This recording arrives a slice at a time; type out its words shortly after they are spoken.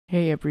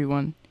Hey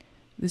everyone,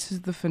 this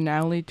is the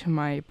finale to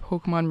my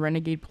Pokemon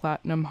Renegade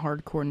Platinum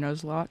Hardcore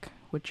Nuzlocke,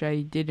 which I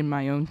did in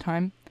my own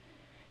time,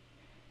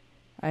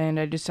 and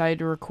I decided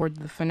to record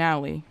the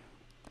finale.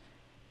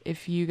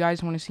 If you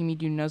guys want to see me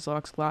do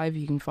Nuzlockes live,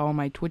 you can follow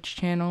my Twitch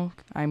channel.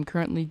 I'm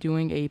currently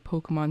doing a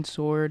Pokemon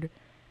Sword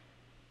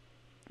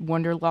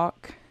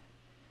Wonderlock,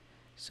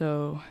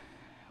 so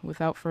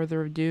without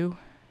further ado,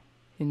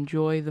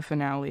 enjoy the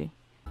finale.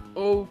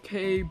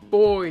 Okay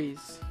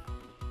boys,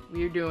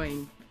 we are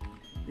doing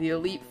the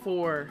Elite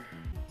Four.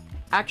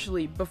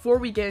 Actually, before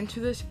we get into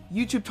this,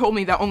 YouTube told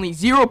me that only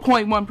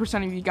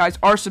 0.1% of you guys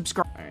are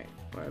subscribed. Alright,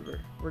 whatever.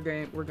 We're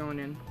going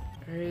in.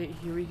 Alright,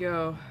 here we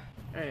go.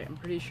 Alright, I'm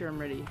pretty sure I'm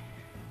ready.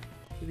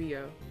 Here we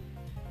go.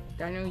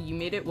 Dino, you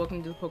made it.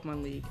 Welcome to the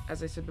Pokemon League.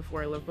 As I said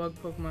before, I love bug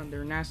Pokemon.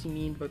 They're nasty,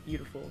 mean, but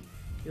beautiful.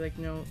 If you like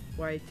to know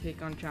why I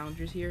take on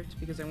challengers here? It's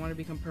because I want to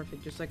become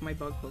perfect, just like my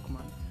bug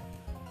Pokemon.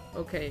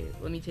 Okay,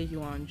 let me take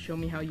you on. Show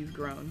me how you've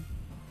grown.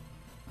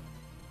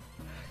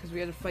 Because we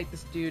had to fight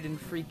this dude in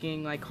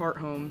freaking, like,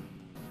 Hearthome.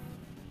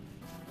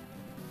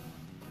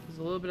 There's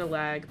a little bit of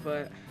lag,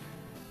 but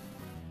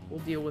we'll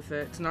deal with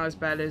it. It's not as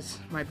bad as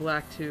my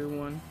Black 2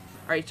 one.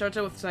 Alright, starts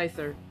out with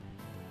Scyther.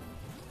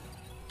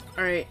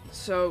 Alright,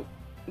 so,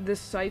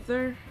 this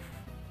Scyther,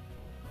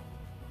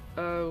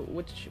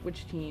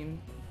 which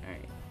team?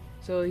 Alright,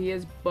 so he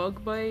has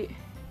Bug Bite,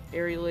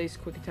 Aerial Ace,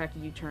 Quick Attack,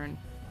 U-Turn.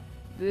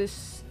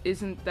 This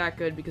isn't that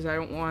good because I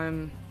don't want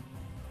him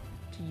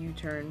to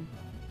U-Turn.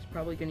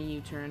 Probably gonna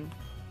U-turn.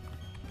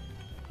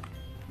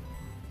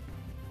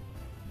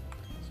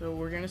 So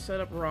we're gonna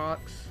set up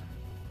rocks.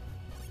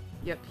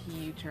 Yep,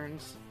 he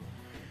U-turns.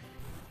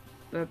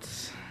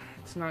 It's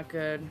not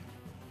good.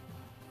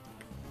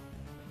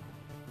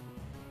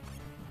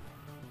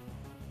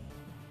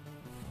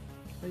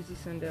 What does he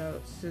send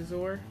out?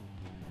 Scizor?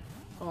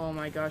 Oh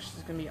my gosh, this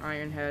is gonna be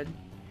Iron Head.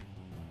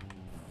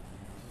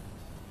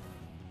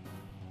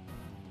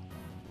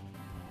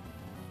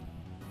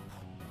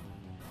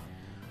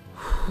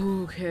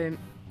 Okay,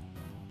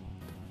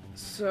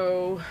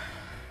 so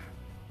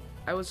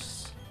I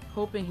was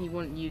hoping he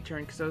wouldn't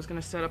U-turn because I was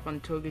gonna set up on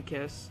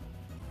Togekiss.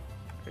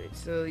 Alright,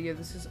 so yeah,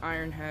 this is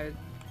Iron Head.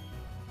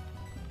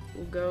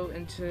 We'll go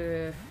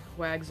into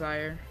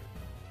Quagsire.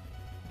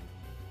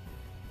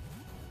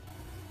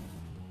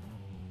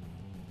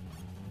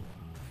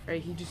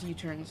 Alright, he just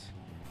U-turns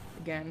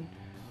again.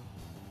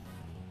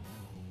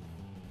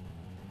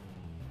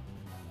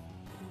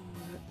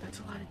 Ooh, that's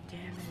a lot of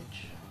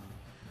damage.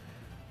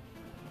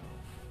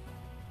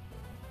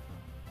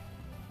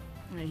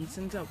 Yeah, he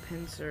sends out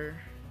Pinsir.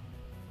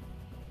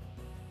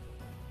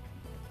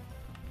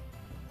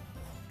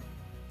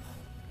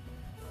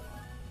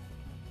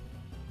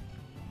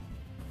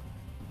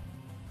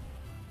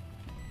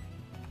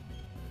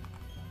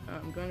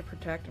 I'm going to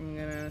protect. I'm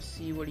going to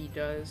see what he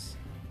does.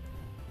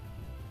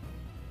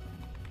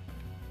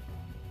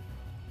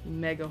 He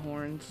Mega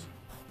Horns.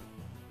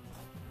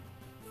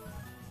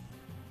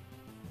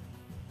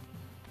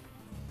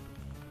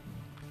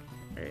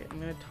 Alright, I'm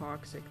going to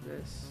Toxic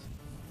this.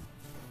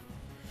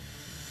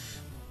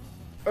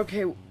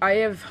 Okay, I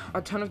have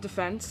a ton of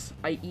defense.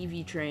 I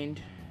EV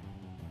trained.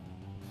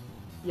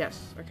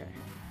 Yes, okay.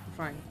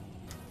 Fine.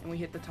 And we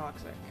hit the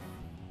Toxic.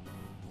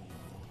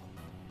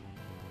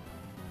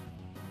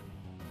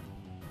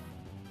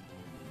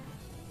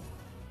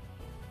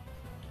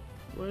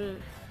 What?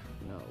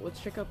 No, let's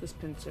check out this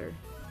Pinsir.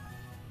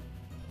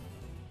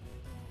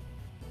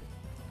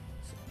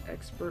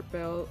 Expert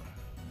Belt.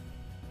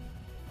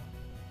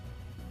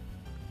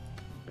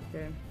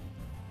 Okay.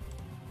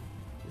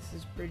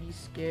 This is pretty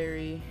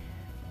scary.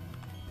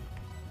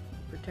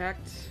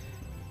 Protect.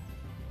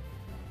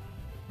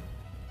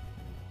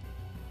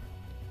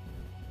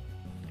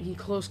 He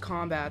close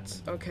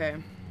combats. Okay.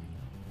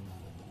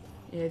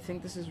 Yeah, I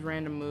think this is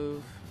random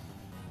move.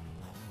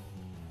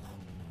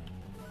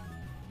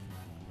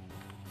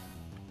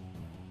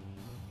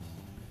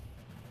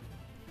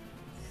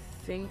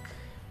 Think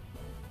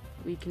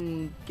we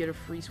can get a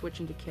free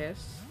switch into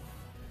Kiss.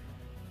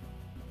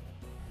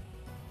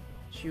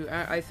 Shoot,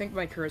 I think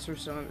my cursor's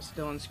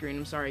still on the screen.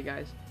 I'm sorry,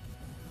 guys.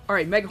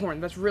 Alright, Mega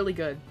Horn. That's really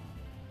good.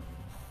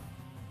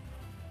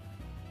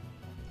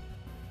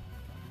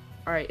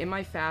 Alright, am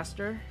I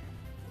faster?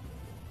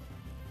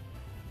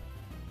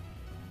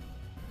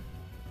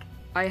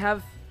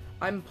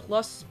 I'm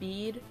plus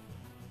speed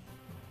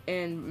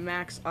and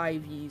max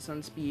IVs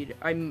on speed.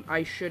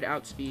 I should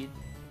outspeed.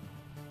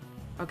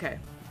 Okay.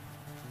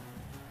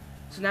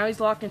 So now he's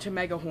locked into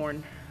Mega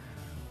Horn,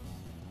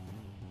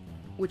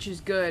 which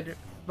is good.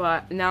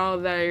 But now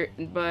that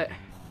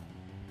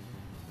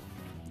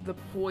the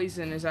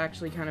poison is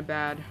actually kind of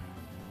bad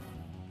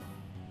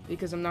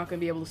because I'm not going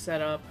to be able to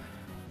set up.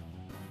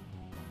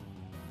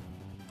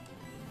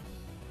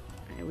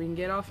 And we can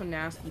get off a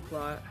nasty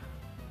plot.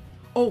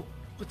 Oh,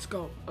 let's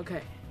go.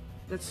 Okay.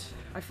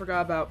 I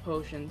forgot about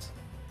potions.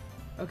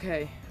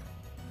 Okay.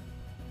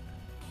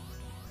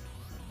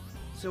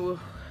 So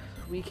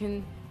we're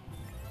going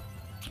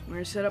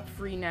to set up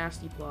free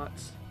nasty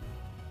plots.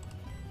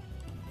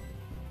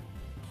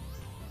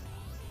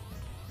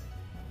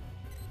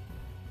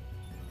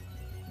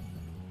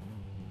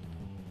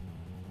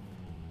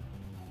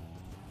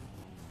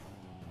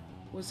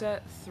 Was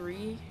that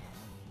 3?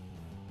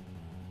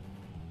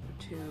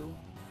 2?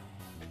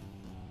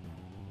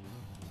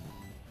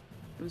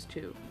 It was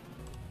 2.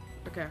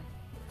 Okay.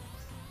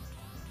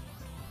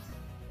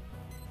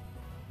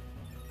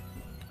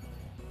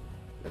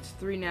 That's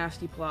 3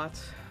 nasty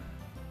plots.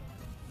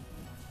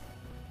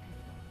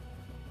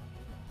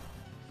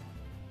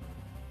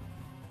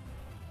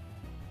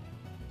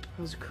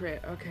 That was a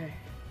crit. Okay.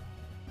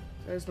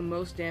 That is the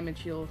most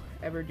damage he'll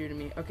ever do to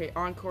me. Okay,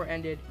 Encore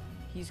ended.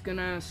 He's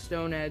gonna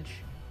Stone Edge.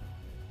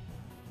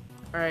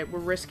 Alright,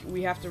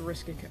 we have to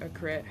risk a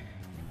crit.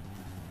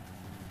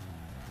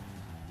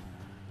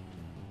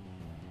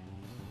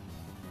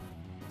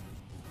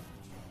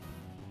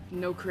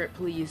 No crit,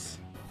 please.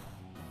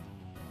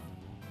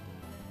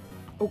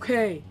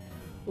 Okay.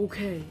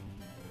 Okay.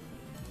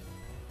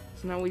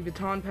 So now we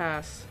baton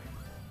pass.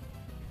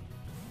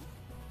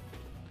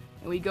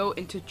 And we go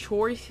into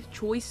Choice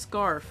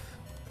Scarf.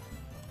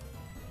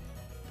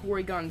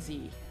 Porygon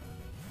Z.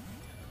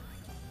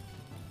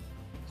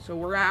 So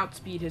we're gonna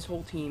outspeed his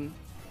whole team.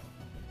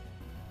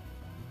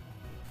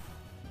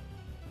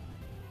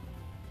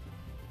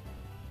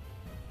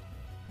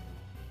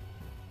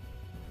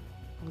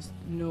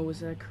 No, was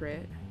that a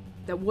crit?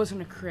 That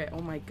wasn't a crit.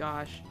 Oh my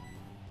gosh.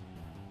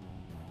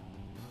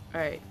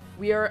 Alright.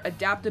 We are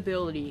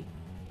adaptability.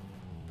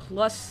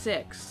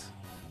 +6.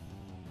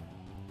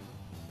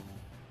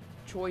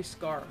 Choice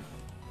Scarf.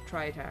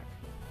 Try attack.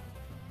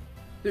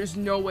 There's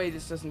no way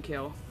this doesn't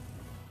kill.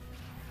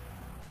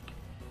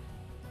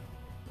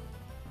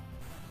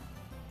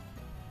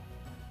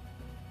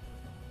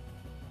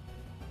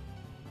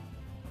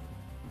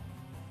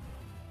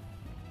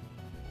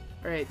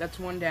 Alright, that's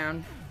 1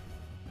 down.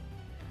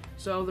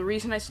 So the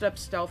reason I set up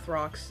Stealth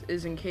Rocks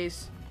is in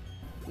case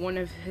one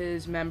of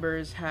his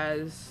members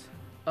has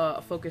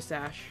a Focus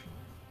Sash.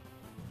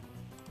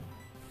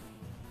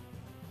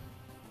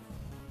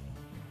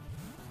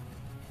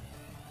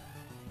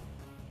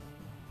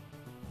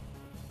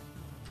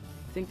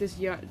 I think this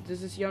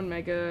does this Young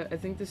Mega. I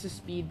think this is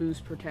Speed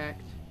Boost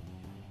Protect.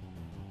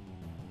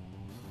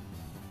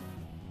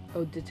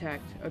 Oh,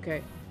 Detect.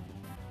 Okay.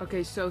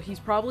 Okay, so he's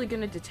probably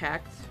gonna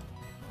Detect,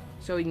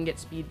 so he can get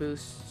Speed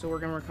Boost. So we're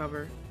gonna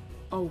recover.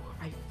 Oh,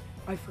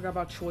 I forgot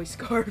about Choice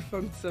Scarf.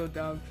 I'm so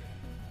dumb.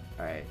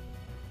 All right.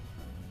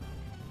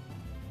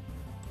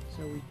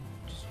 So we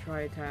just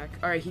try attack.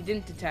 All right, he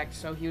didn't Detect,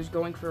 so he was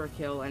going for a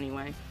kill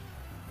anyway.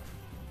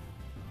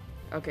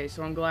 Okay,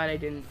 so I'm glad I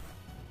didn't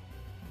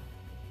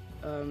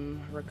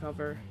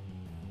recover.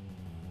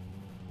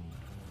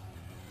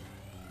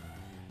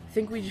 I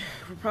think we'll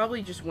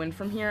probably just win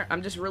from here.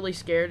 I'm just really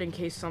scared in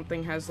case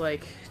something has,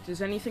 like...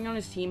 Does anything on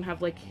his team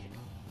have, like,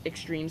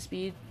 extreme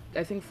speed?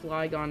 I think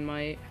Flygon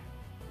might.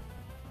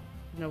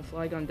 No,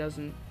 Flygon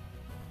doesn't.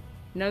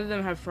 None of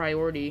them have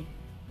priority,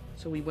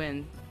 so we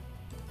win.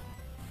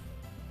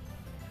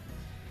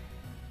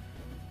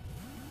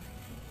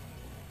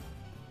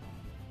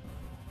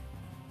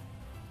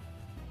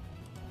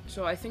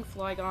 So I think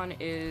Flygon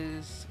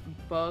is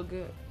Bug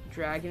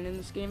Dragon in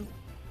this game.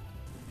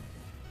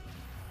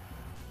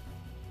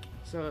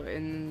 So,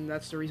 and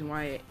that's the reason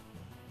why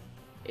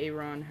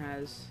Aaron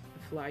has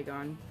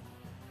Flygon.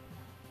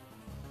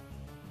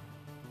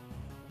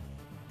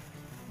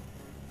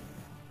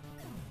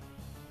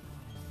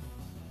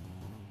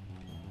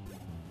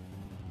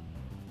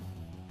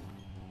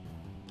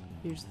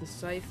 Here's the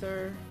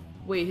Scyther.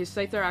 Wait, his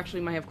Scyther actually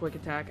might have Quick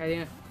Attack.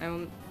 I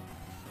don't...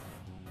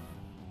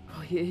 Oh,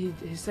 his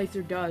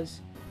Scyther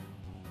does.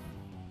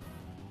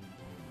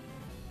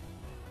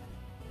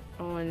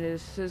 Oh, and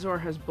his Scizor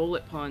has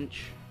Bullet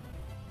Punch.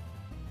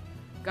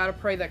 Gotta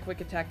pray that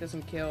Quick Attack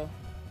doesn't kill.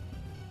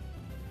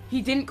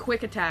 He didn't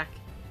Quick Attack.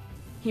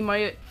 He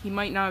might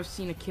not have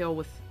seen a kill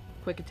with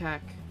Quick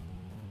Attack.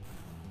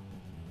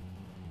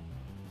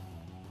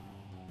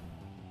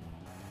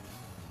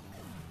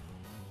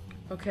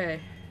 Okay.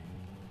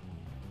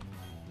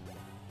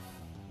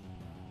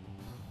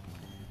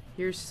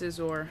 Here's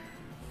Scizor.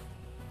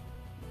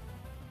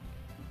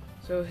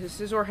 So his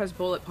Scizor has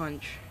Bullet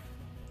Punch.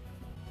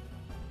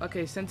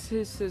 Okay, since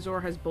his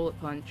Scizor has Bullet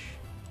Punch,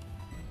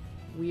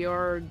 we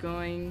are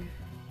going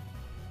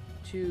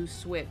to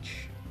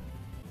switch.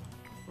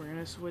 We're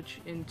gonna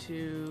switch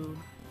into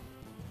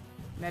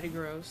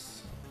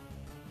Metagross.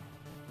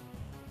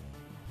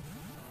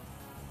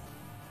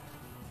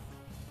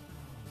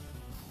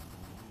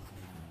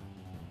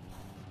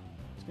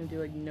 It's gonna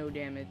do like no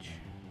damage.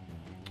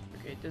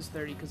 Okay, it does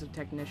 30 because of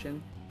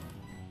Technician.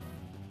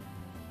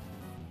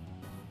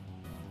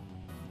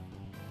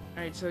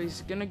 Alright, so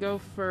he's gonna go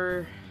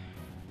for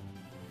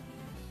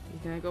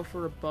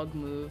a bug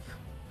move.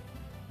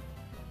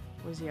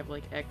 What does he have,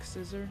 like X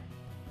Scissor?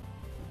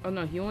 Oh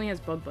no, he only has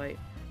Bug Bite.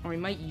 Or he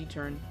might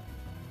U-turn.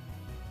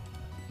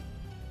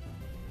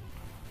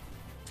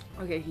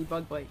 Okay, he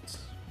Bug Bites.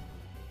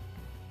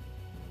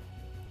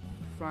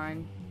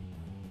 Fine.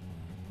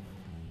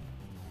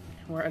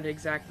 We're at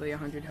exactly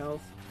 100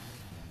 health.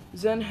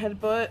 Zen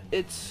Headbutt,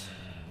 it's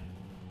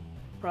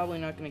probably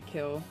not gonna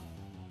kill.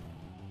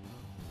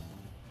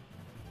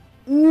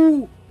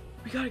 Ooh!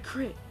 We got a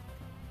crit!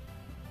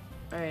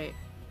 Alright.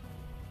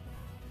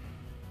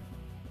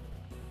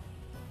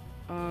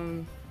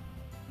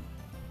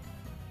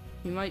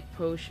 He might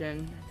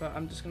potion, but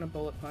I'm just gonna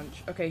bullet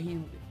punch. Okay,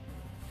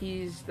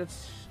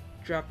 that's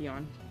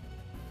Drapion.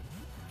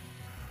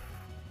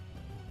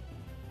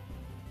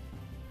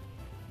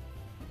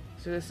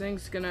 So this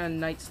thing's gonna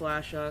Night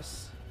Slash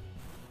us.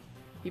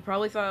 He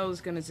probably thought I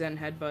was gonna Zen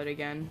Headbutt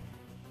again.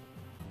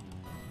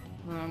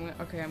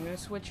 Okay, I'm gonna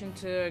switch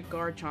into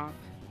Garchomp.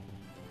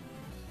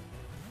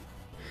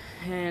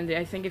 And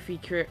I think if he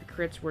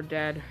crits, we're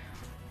dead.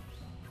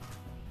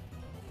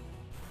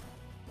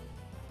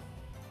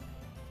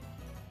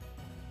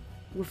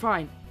 We're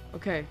fine.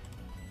 Okay.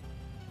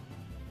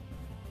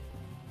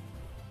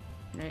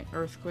 Right,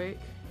 Earthquake.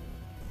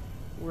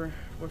 We're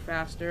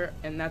faster,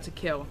 and that's a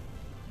kill.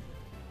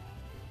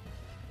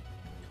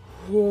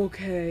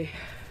 Okay.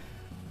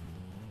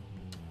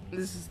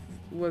 This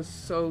was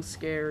so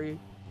scary.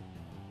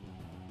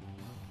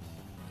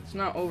 It's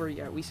not over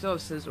yet. We still have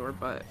Scizor,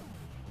 but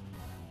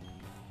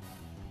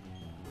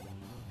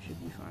should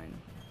be fine.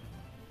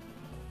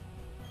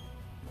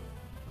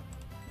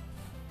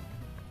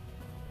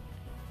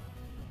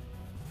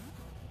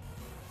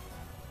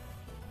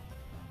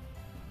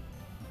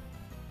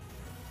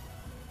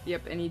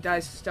 Yep, and he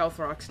dies to Stealth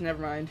Rocks.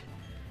 Never mind.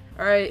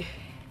 Alright.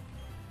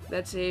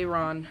 That's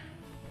Aaron.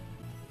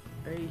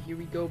 Alright, here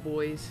we go,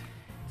 boys.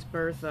 It's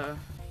Bertha.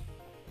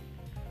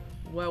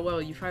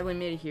 Well, you finally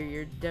made it here.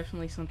 You're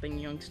definitely something,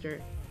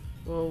 youngster.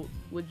 Well,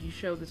 would you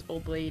show this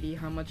old lady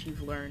how much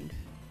you've learned?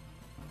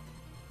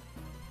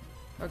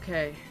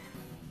 Okay.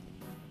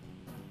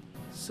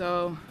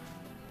 So,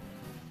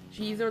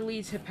 she either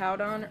leads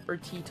Hippowdon or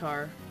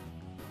T-Tar.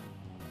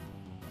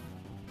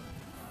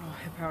 Oh,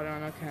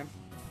 Hippowdon, okay.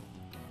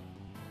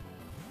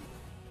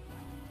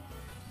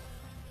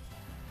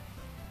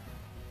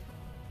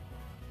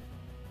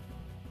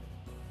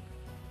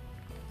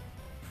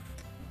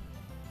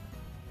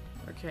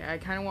 Okay, I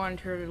kind of wanted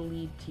her to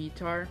lead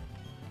T-Tar,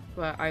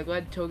 but I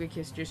led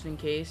Togekiss just in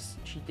case.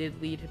 She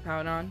did lead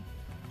Hippowdon,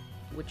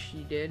 which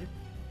she did.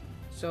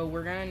 So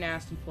we're gonna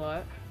Nasty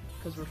Plot,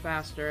 because we're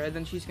faster, and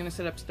then she's gonna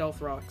set up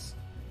Stealth Rocks.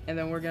 And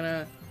then we're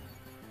gonna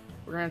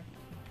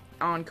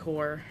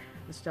Encore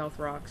the Stealth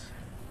Rocks.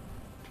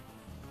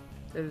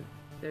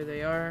 There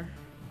they are.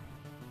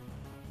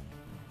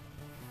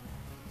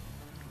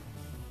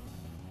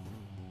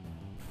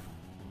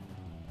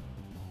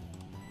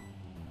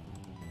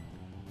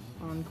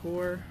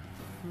 Encore.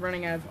 I'm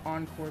running out of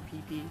Encore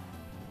PP.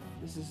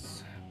 This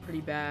is pretty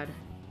bad.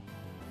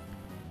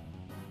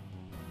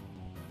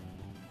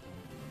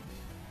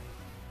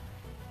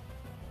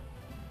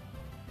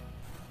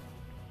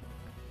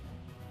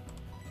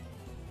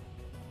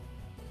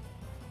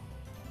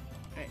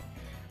 Alright.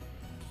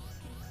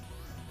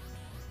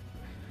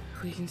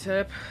 We can set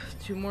up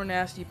 2 more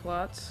Nasty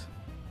Plots.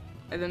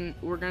 And then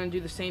we're gonna do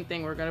the same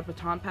thing. We're gonna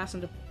Baton Pass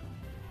into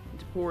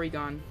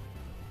Porygon.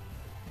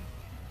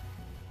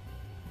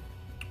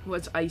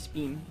 What's Ice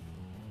Beam?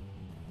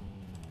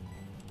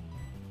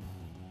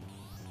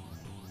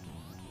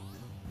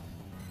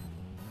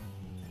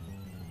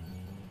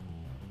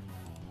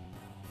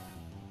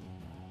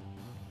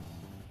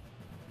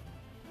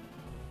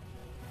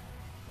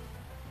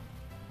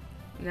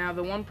 Now,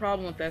 the one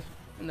problem with this,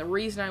 and the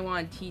reason I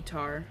wanted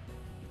T-Tar,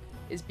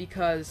 is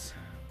because,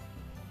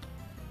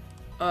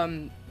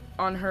 on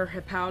her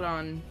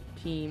Hippowdon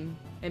team,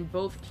 and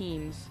both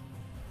teams,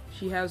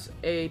 she has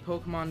a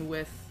Pokemon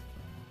with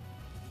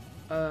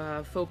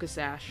Focus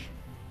Sash,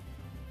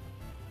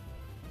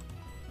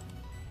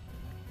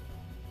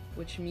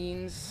 which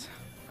means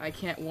I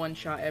can't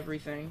one-shot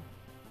everything.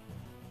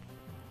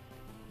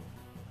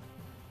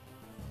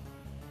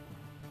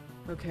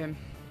 Okay.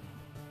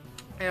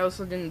 I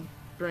also didn't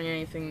bring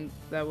anything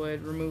that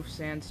would remove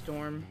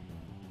Sandstorm.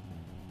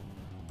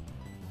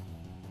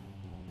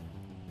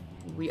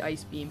 We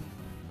Ice Beam.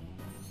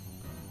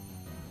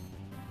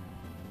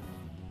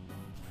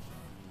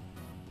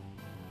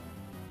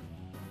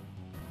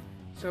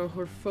 So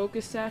her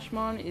Focus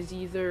Sashmon is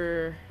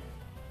either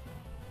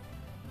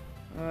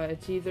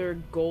it's either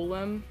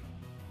Golem.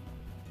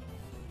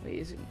 Wait,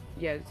 is it?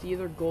 Yeah, it's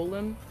either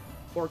Golem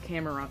or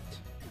Camerupt.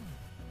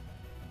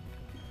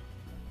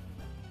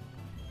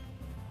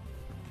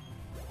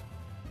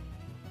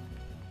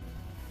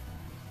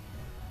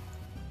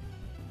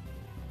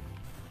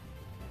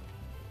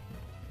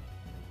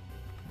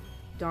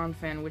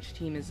 Donphan, which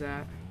team is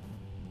that?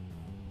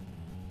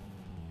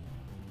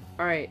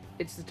 Alright,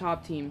 it's the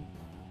top team.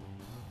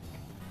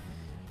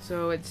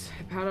 So it's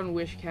Hippowdon,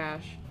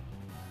 Wishcash,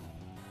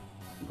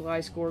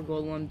 Gliscor,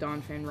 Golem,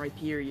 Donphan,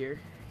 Rhyperior.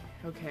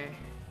 Okay.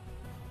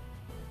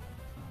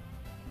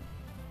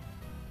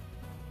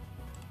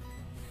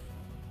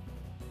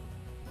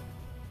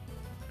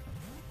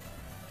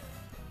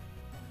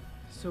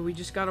 So we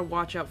just gotta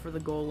watch out for the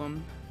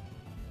Golem.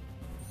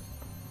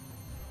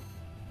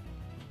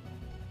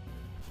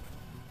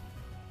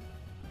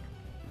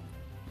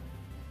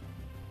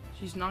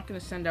 She's not gonna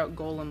send out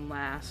Golem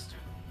last.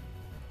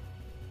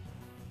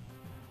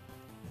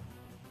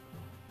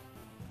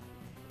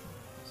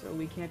 So So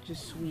we can't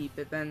just sweep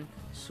it, then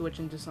switch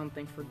into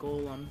something for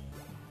Golem.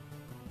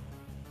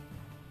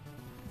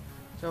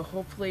 So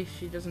hopefully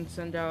she doesn't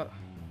send out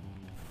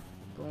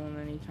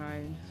Golem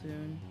anytime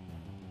soon.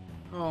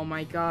 Oh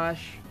my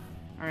gosh.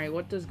 Alright,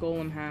 what does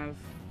Golem have?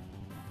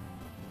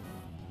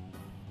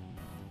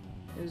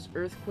 Is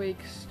Earthquake,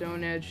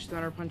 Stone Edge,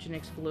 Stunner Punch, and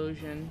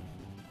Explosion.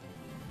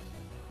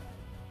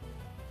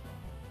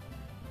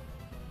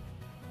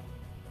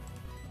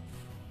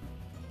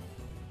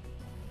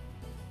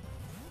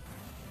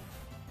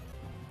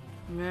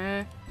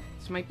 Meh.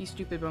 This might be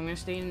stupid, but I'm gonna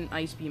stay in an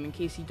Ice Beam in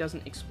case he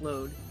doesn't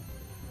explode.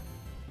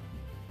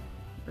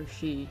 Or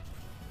she.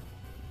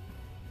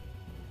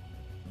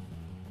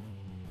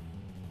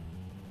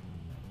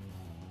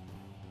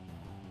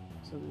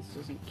 So this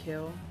doesn't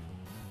kill.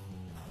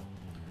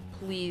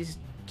 Please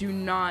do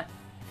not.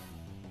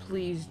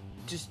 Please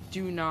just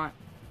do not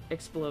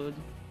explode.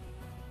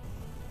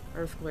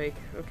 Earthquake.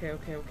 Okay,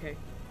 okay, okay.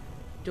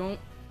 Don't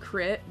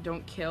crit.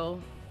 Don't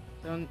kill.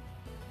 Don't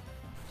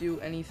do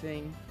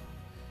anything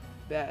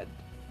bad.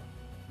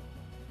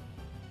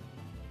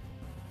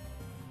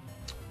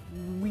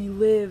 We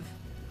live.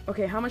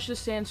 Okay, how much does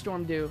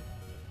Sandstorm do?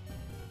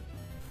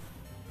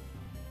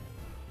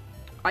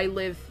 I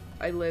live.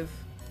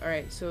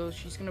 Alright, so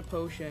she's gonna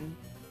potion.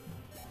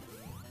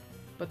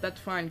 But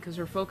that's fine, because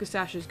her Focus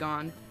Sash is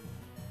gone.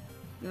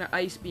 I'm gonna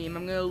Ice Beam.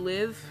 I'm gonna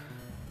live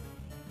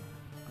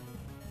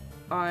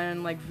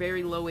on, like,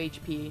 very low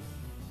HP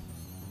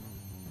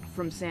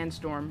from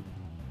Sandstorm.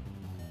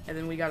 And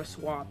then we gotta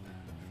swap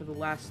for the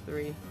last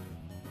 3.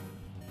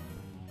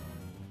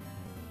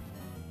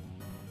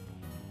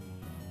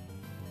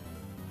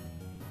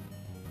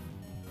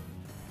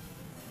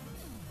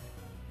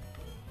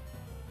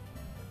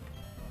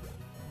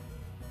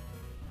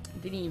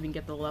 Didn't even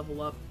get the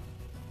level up.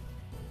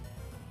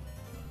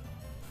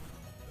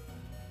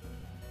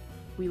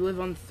 We live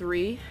on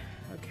 3.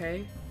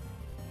 Okay.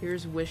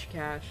 Here's Wish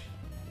Cash.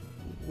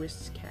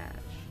 Wish Cash.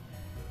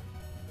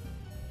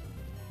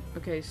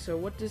 Okay, so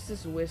what does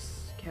this Wish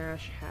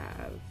Cash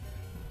have?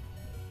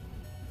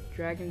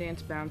 Dragon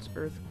Dance, Bounce,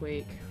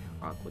 Earthquake,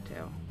 Aqua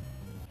Tail.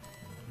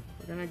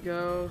 We're gonna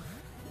go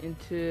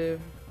into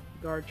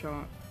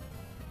Garchomp.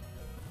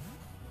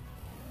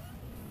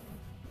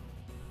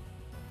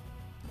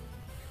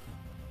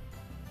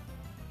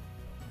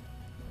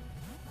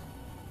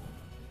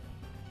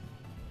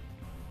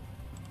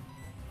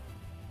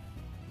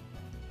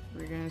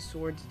 We're gonna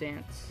Swords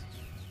Dance.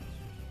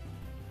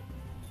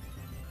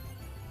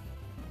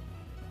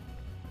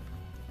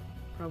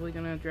 Probably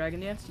gonna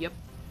Dragon Dance? Yep.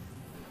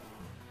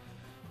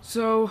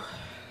 So,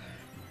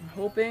 I'm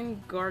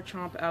hoping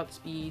Garchomp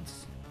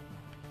outspeeds.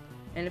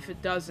 And if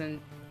it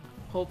doesn't,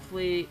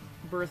 hopefully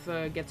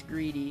Bertha gets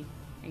greedy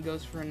and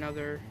goes for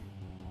another.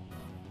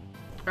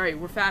 Alright,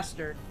 we're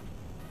faster.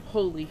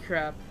 Holy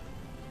crap.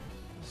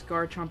 This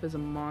Garchomp is a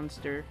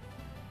monster.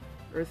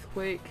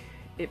 Earthquake,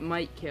 it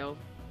might kill.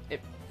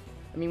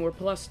 I mean, we're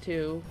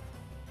 +2.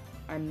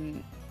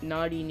 I'm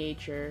Naughty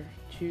Nature.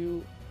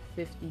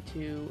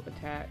 252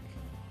 attack.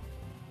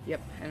 Yep,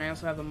 and I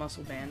also have a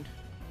Muscle Band,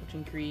 which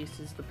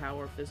increases the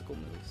power of physical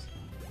moves.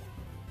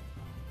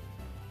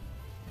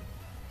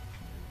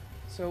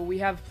 So we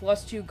have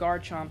 +2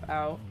 Garchomp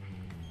out.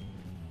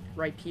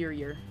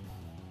 Rhyperior.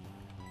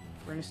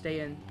 We're gonna stay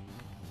in.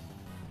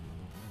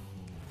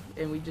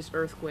 And we just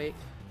Earthquake.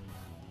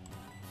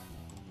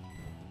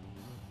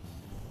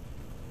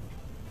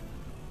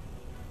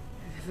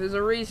 If there's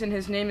a reason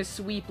his name is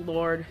Sweep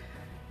Lord.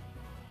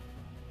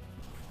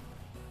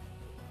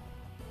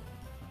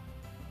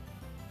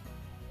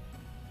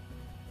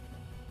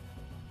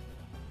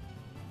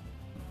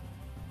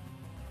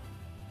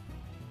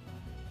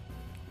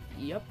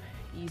 Yep,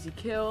 easy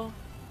kill.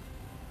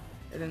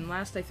 And then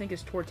last I think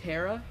is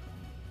Torterra.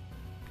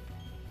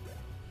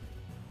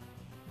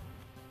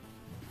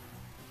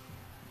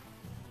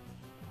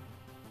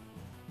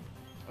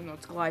 Oh no,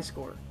 it's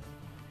Gliscor.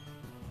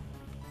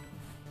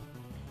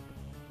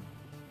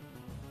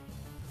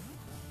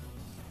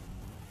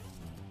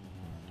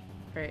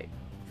 Alright,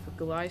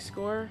 for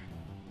Gliscor,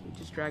 we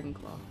just Dragon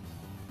Claw.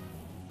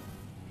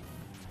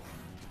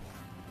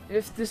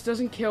 If this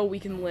doesn't kill, we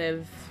can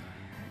live,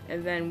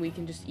 and then we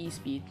can just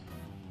E-Speed.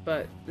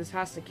 But this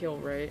has to kill,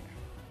 right?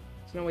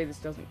 There's no way this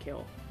doesn't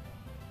kill.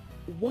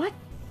 What?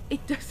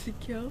 It doesn't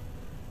kill?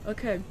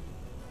 Okay.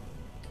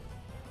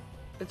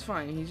 It's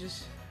fine, he's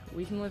just...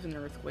 We can live in an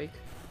Earthquake.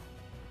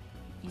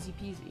 Easy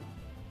peasy.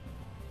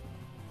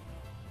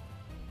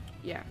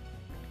 Yeah.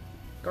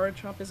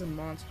 Garchomp is a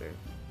monster.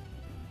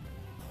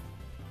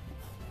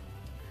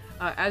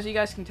 As you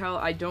guys can tell,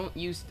 I don't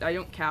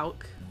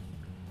calc.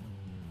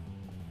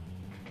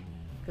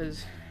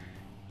 Because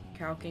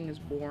calcing is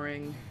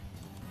boring.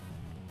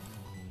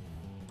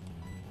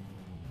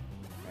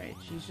 Right,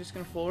 she's just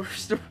gonna full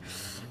restore.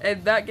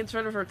 And that gets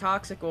rid of her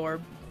Toxic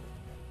Orb.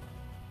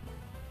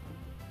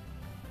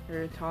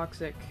 Her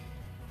Toxic.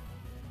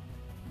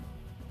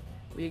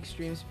 We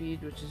Extreme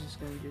Speed, which is just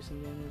gonna do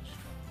some damage.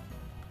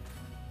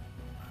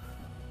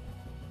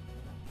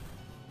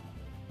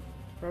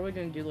 Probably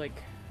gonna do like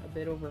a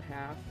bit over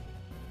half.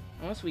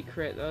 Unless we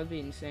crit, that would be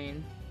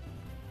insane.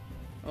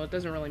 Well, it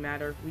doesn't really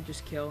matter. We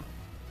just kill.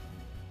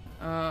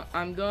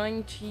 I'm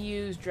going to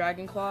use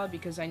Dragon Claw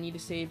because I need to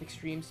save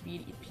Extreme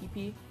Speed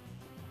PP.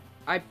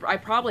 I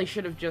probably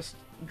should have just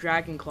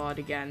Dragon Clawed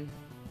again.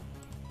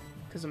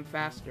 Because I'm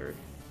faster.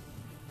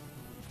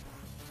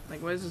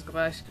 Like, what is this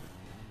glass...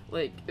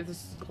 Like, if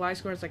this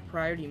Gliscor is like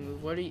priority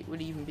move, would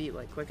it even be?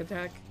 Like, quick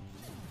attack?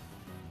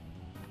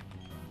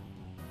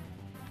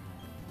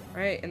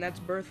 Alright, and that's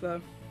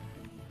Bertha.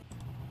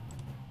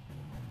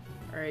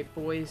 Alright,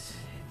 boys.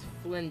 It's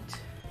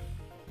Flint.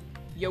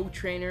 Yo,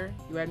 trainer.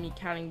 You had me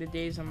counting the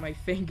days on my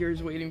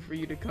fingers waiting for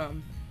you to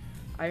come.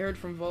 I heard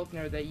from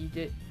Volkner that you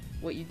did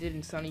what you did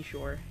in Sunny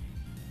Shore.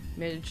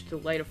 Managed to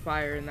light a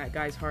fire in that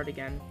guy's heart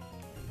again.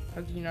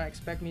 How did you not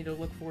expect me to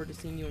look forward to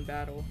seeing you in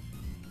battle?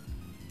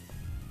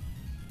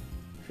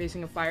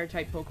 Facing a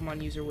fire-type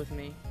Pokemon user with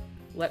me.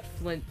 Let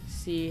Flint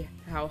see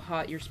how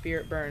hot your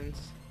spirit burns.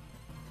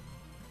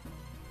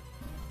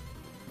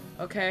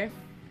 Okay.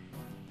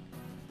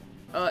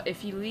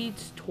 If he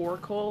leads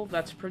Torkoal,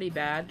 that's pretty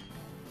bad.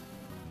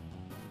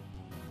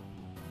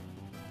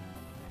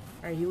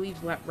 Alright, he leads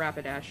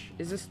Rapidash.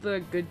 Is this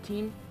the good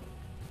team?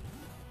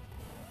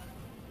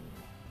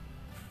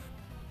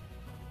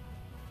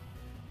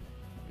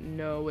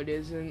 No, it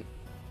isn't.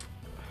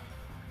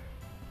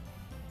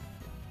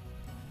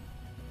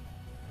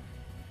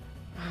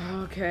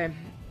 Okay,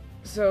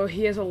 so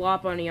he has a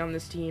Lopunny on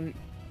this team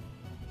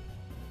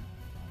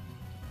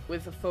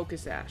with a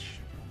Focus Ash.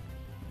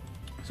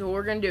 So what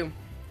we're gonna do,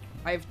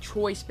 I have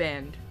Choice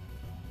Band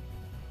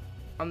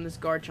on this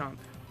Garchomp.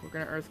 We're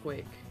gonna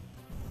Earthquake.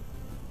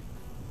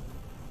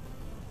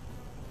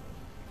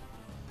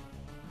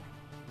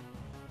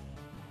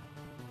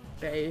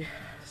 They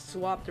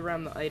swapped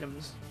around the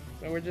items.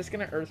 So we're just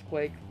gonna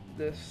Earthquake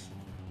his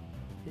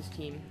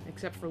team,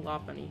 except for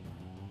Lopunny.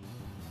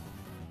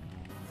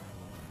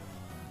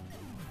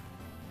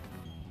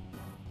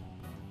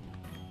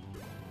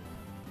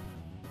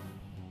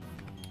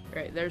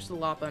 Alright, there's the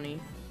Lopunny.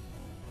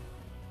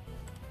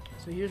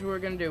 So here's what we're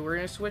gonna do. We're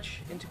gonna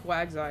switch into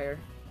Quagsire.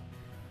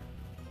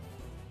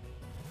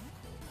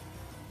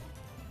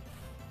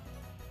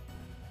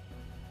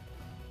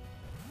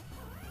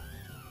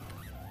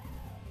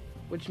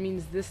 Which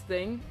means this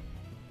thing,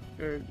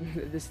 or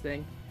this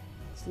thing,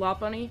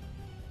 Lopunny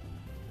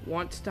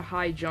wants to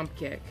high jump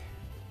kick.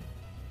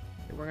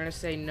 And we're gonna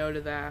say no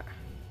to that.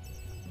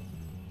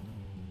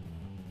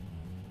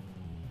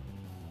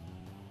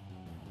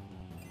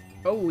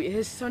 Oh, it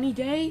is Sunny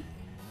Day?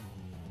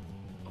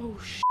 Oh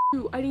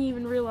shoot, I didn't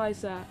even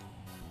realize that.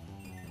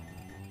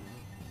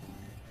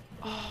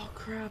 Oh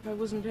crap, I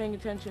wasn't paying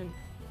attention.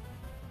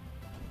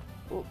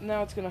 Well,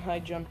 now it's gonna high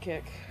jump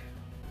kick.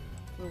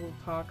 A little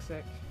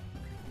toxic.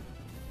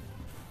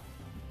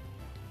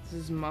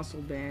 This is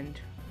Muscle Band.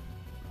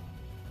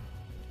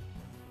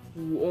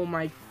 Ooh, oh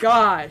my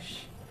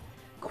gosh!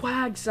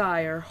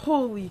 Quagsire!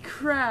 Holy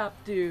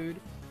crap, dude!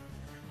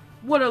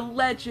 What a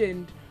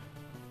legend!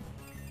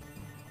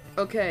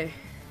 Okay.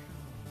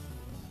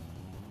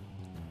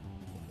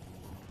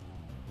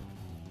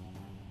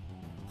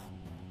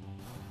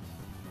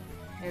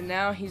 And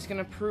now he's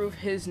gonna prove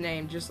his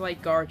name, just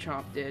like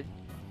Garchomp did.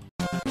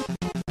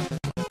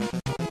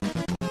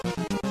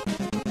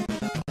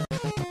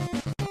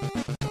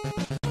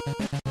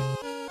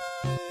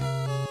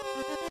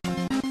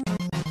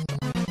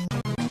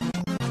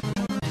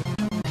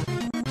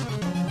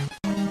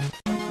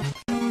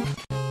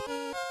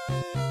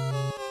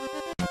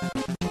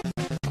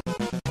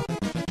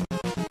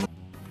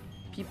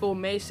 People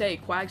may say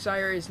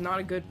Quagsire is not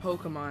a good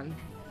Pokemon,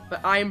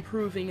 but I am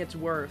proving its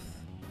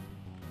worth.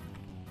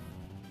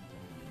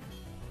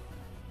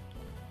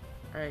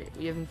 Alright,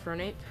 we have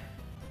Infernape.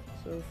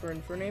 So for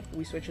Infernape,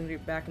 we switch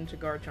back into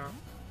Garchomp.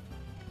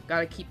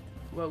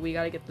 We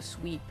gotta get the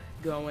sweep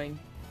going.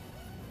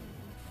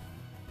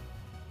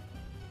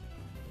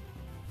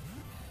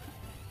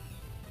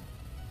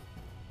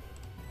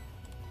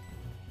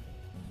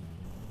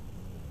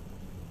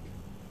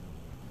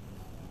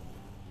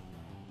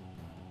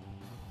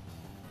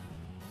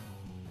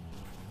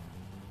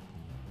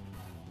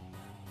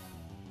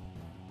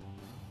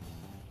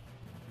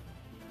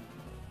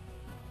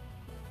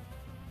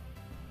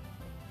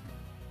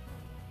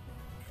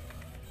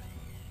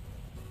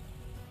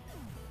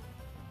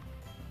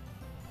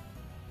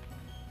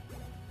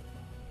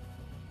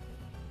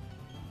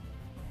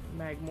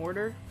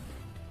 Magmortar.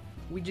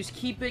 We just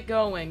keep it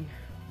going.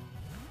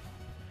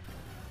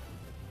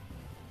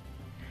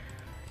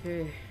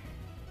 Okay.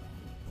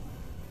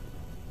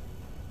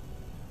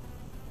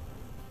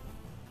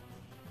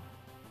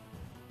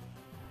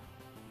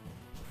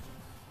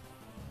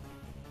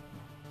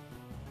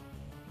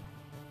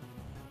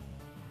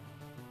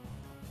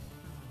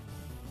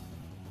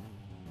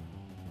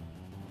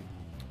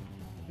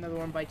 Another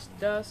one bites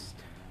dust.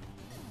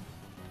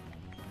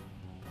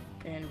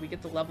 And we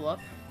get the level up,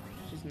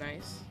 which is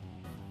nice.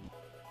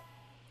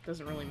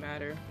 Doesn't really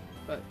matter,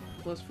 but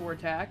 +4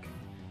 attack.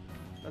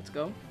 Let's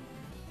go.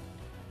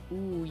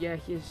 Ooh, yeah,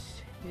 he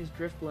has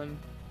Drifblim.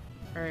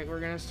 Alright, we're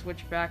gonna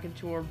switch back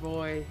into our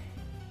boy.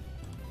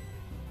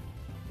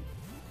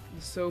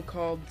 The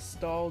so-called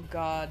stall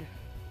god.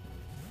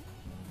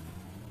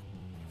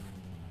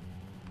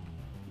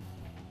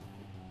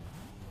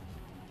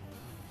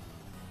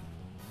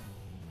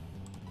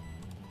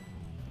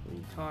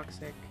 Really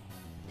toxic.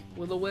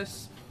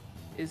 Will-o-wisp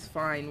is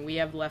fine. We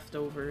have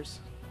leftovers.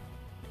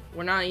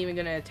 We're not even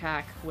gonna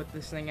attack with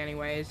this thing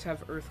anyway. I just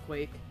have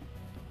Earthquake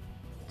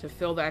to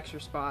fill the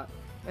extra spot.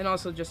 And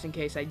also just in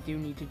case I do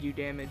need to do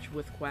damage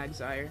with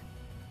Quagsire.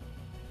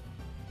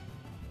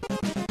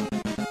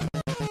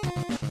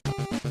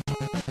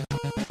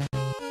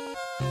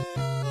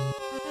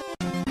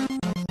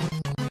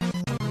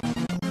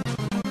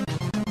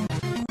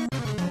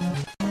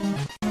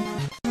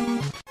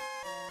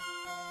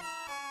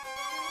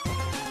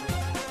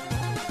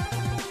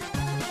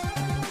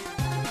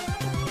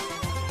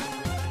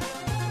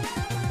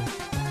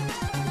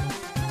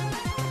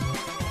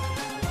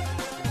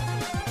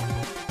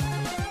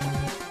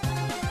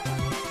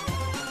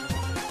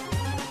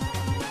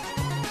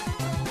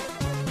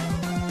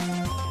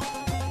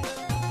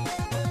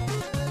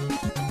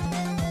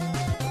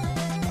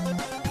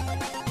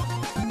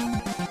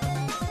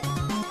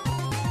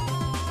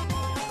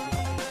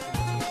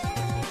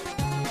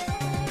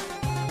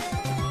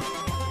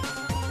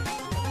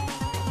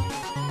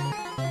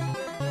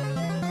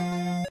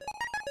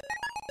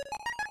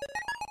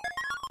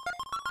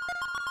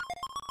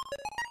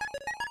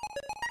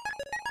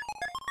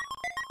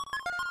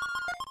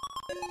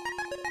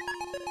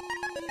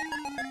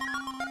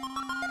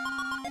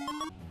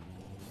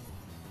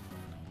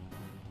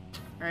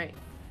 Alright.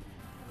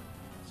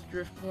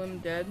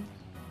 Driftblim dead.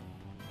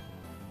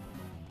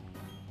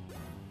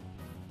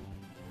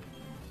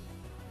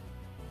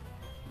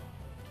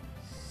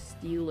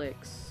 Steelix.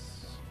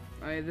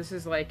 This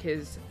is like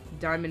his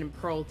Diamond and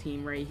Pearl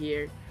team right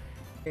here.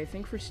 Okay, I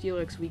think for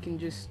Steelix we can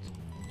just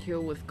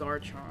kill with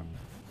Garchomp.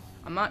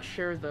 I'm not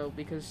sure though,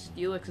 because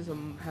Steelix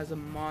has a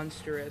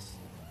monstrous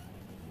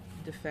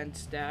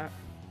defense stat.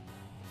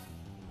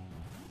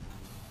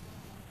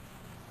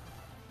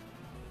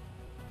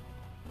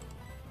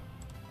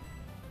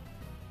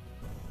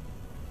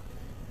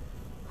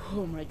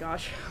 Oh my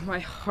gosh, my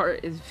heart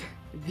is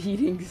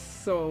beating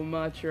so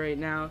much right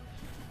now.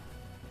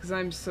 Because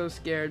I'm so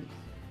scared.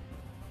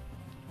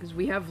 Because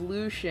we have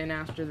Lucian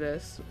after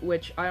this,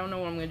 which I don't know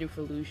what I'm going to do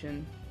for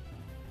Lucian.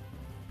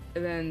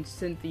 And then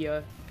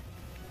Cynthia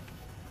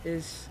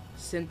is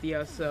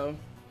Cynthia, so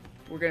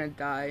we're going to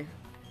die.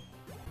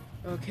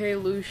 Okay,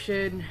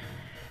 Lucian.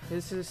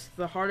 This is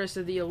the hardest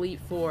of the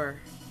Elite Four.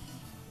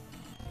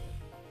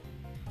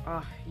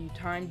 Ah, you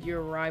timed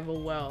your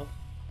arrival well.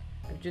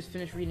 I've just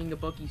finished reading the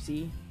book, you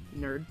see,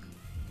 nerd.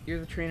 You're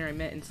the trainer I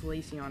met in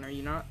Salacion, are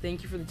you not?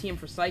 Thank you for the TM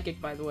for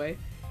Psychic, by the way.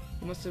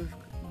 You must have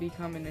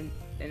become an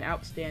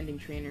outstanding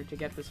trainer to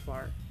get this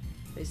far.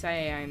 They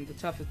say I am the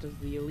toughest of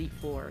the Elite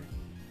Four.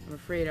 I'm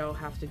afraid I'll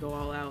have to go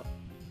all out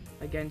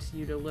against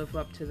you to live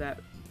up to that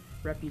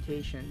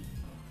reputation.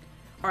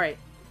 Alright,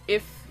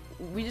 if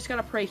we just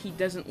gotta pray he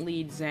doesn't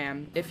lead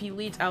Zam. If he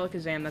leads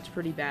Alakazam, that's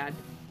pretty bad.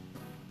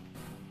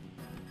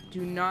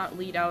 Do not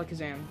lead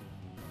Alakazam.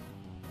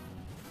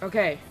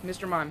 Okay,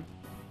 Mr. Mime.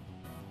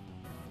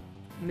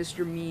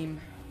 Mr. Meme.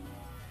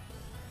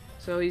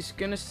 So he's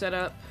gonna set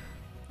up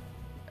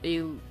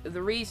the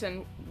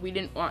reason we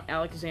didn't want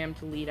Alakazam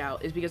to lead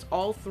out is because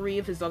all three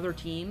of his other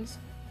teams,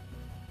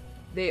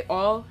 they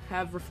all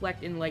have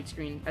Reflect and Light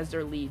Screen as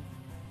their lead.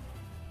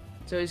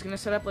 So he's gonna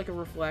set up like a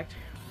Reflect,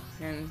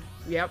 and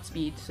we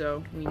outspeed,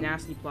 so we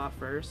nasty plot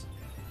first.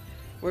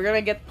 We're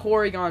gonna get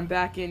Porygon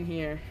back in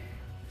here.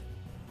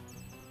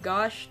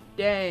 Gosh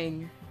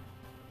dang.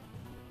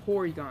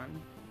 Porygon.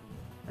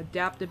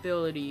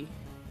 Adaptability.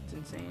 It's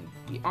insane.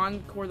 We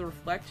encore the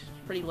Reflect.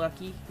 Pretty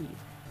lucky. He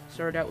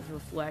started out with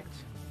Reflect.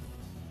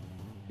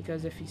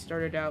 Because if he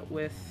started out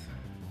with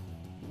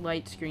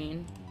Light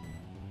Screen,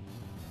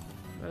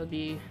 that would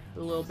be a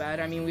little bad.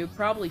 I mean, we would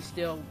probably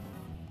still,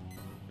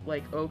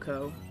 like,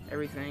 Oko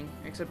everything.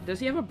 Except, does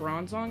he have a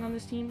Bronzong on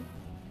this team?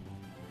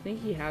 I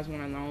think he has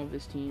one on all of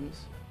his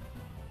teams.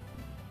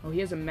 Oh, he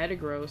has a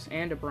Metagross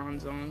and a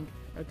Bronzong.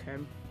 Okay.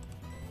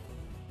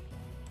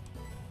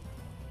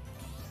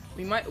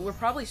 We're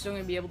probably still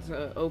gonna be able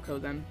to Oko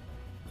them.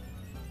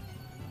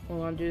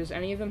 Hold on, does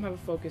any of them have a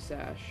Focus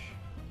Sash?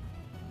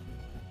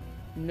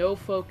 No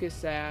Focus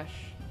Sash.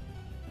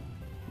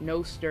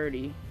 No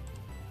Sturdy.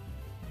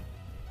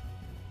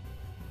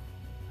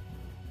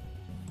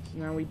 So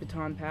now we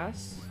Baton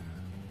Pass.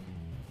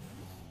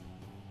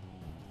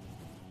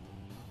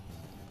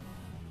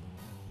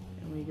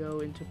 And we go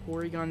into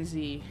Porygon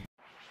Z.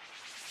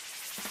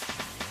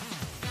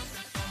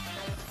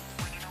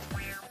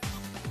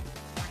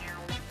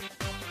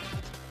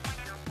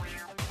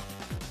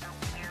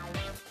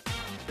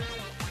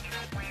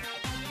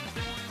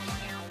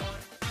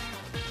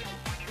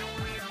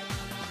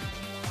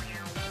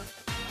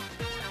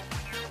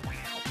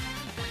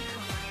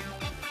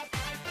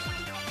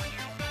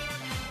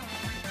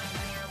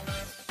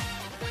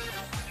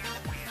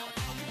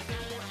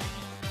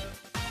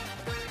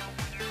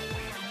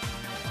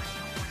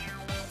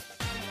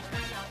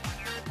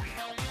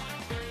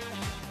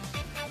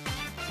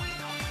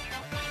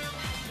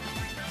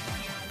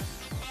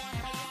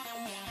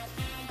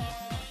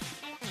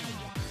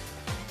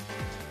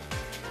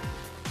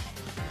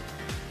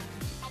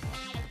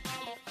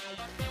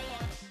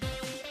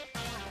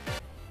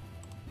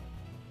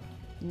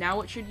 Now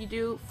what should you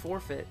do?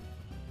 Forfeit.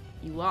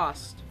 You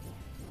lost.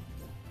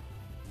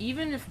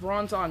 Even if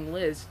Bronzong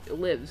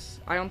lives,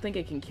 I don't think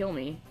it can kill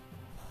me.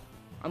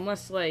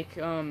 Unless, like,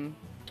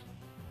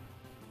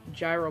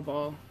 Gyro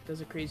Ball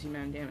does a crazy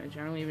amount of damage.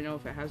 I don't even know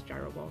if it has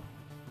Gyro Ball.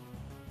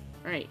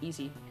 Alright,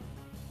 easy.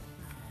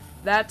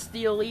 That's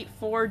the Elite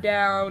Four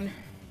down.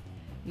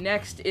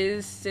 Next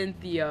is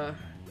Cynthia.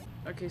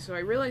 Okay, so I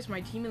realize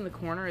my team in the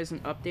corner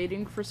isn't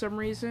updating for some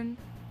reason.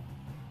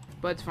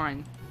 But it's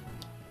fine.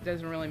 It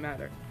doesn't really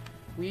matter.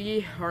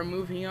 We are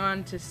moving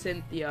on to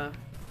Cynthia.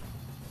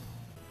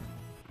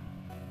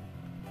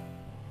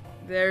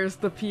 There's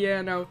the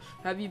piano.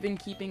 Have you been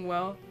keeping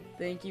well?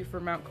 Thank you for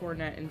Mount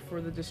Coronet and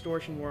for the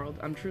Distortion World.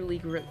 I'm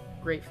truly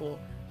grateful.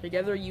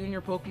 Together, you and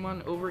your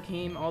Pokemon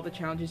overcame all the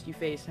challenges you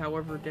faced,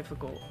 however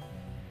difficult.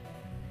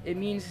 It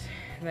means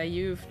that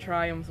you've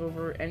triumphed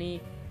over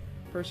any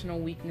personal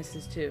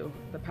weaknesses too.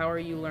 The power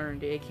you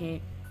learned,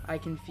 I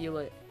can feel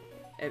it.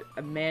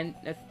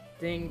 A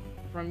thing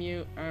from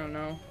you, I don't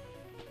know.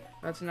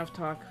 That's enough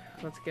talk.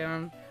 Let's get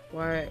on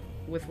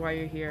with why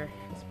you're here.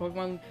 As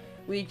Pokemon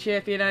League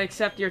Champion, I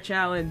accept your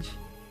challenge.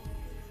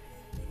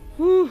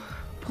 Whew.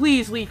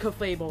 Please lead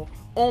Clefable.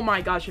 Oh my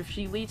gosh, if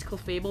she leads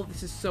Clefable,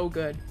 this is so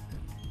good.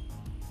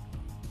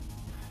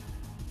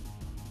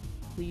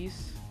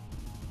 Please.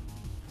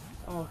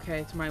 Okay,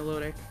 it's my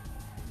Milotic.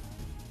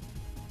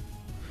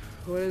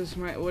 What is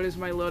my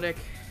Milotic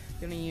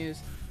gonna use?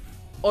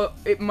 Oh,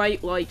 it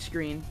might light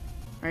screen.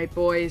 Alright,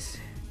 boys.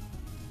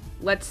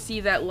 Let's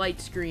see that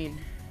light screen.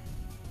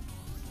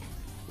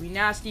 We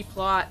nasty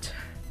plot.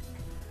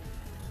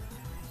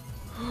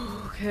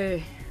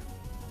 Okay.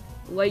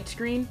 Light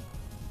screen.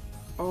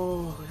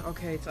 Oh,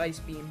 okay, it's Ice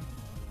Beam.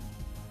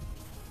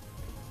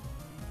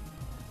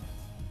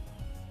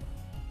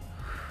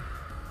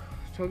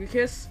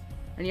 Togekiss.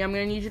 And yeah, I'm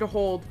gonna need you to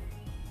hold.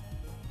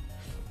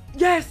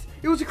 Yes!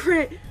 It was a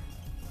crit!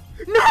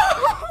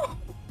 No!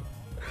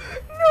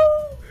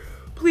 No!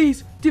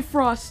 Please,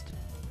 defrost.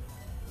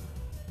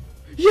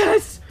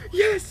 Yes!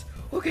 Yes!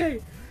 Okay.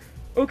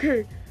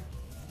 Okay.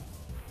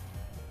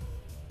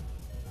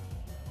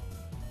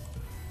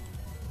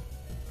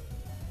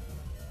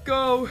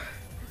 Go!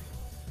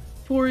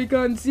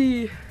 Porygon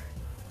Z.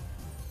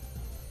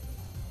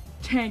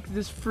 Tank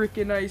this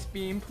freaking Ice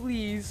Beam,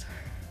 please.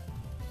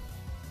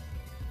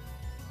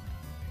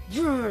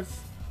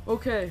 Yes!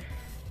 Okay.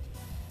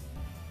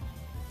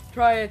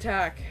 Try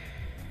attack.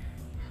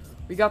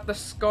 We got the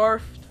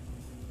Scarfed.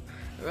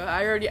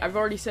 I've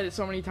already said it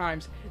so many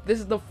times. This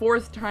is the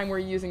 4th time we're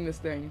using this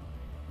thing.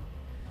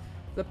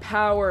 The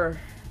power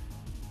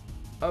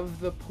of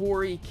the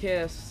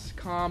Porykiss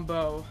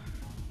combo.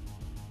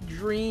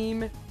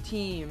 Dream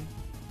team.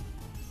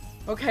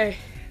 Okay,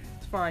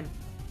 it's fine.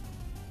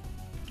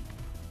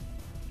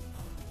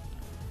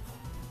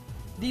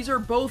 These are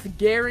both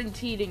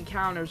guaranteed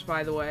encounters,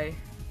 by the way.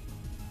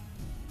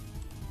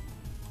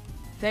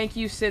 Thank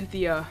you,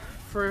 Cynthia,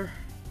 for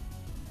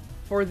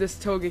this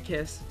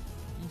Togekiss.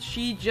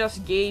 She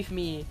just gave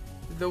me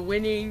the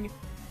winning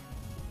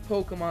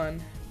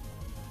Pokemon.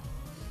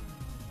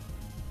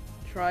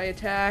 Try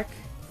attack.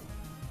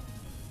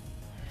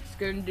 It's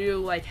gonna do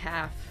like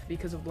half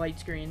because of light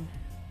screen.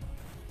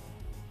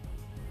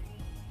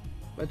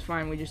 But it's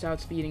fine, we just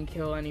outspeed and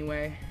kill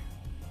anyway.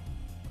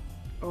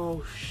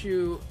 Oh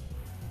shoot.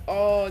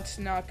 Oh, it's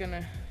not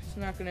gonna do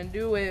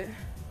it.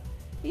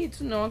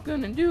 It's not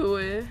gonna do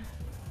it.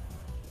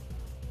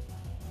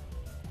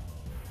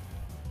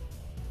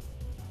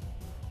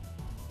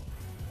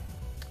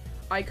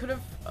 I could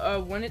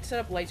have, when it set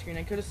up light screen,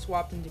 I could have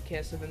swapped into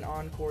Kiss and then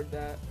encored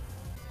that.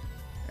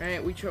 Alright,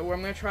 I'm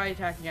gonna try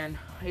attack again.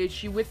 Hey,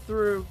 she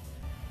withdrew.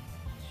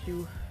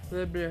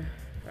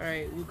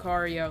 Alright,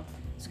 Lucario.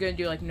 It's gonna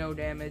do like no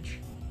damage.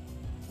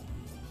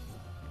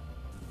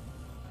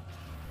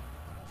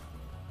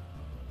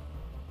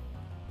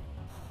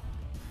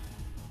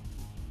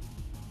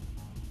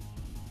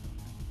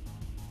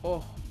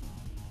 Oh,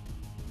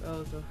 that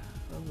was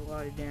a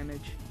lot of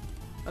damage.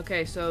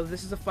 Okay, so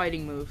this is a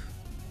fighting move.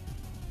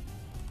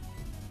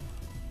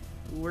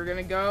 We're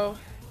gonna go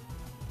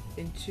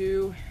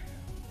into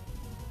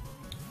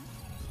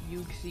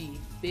Uxie.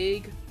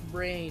 Big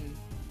brain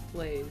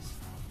plays.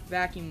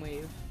 Vacuum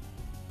wave.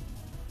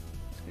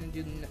 It's gonna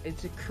do.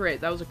 It's a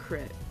crit. That was a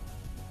crit.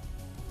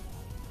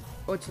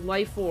 Oh, it's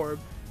Life Orb.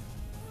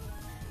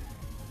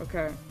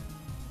 Okay.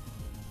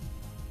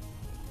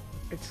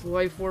 It's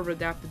Life Orb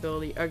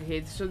adaptability.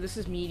 Okay, so this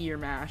is Meteor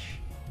Mash.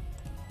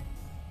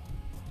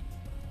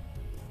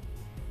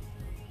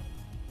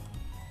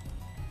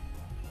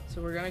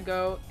 So we're gonna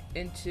go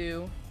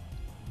into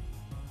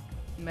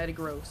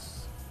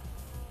Metagross.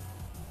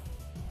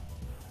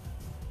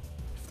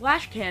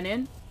 Flash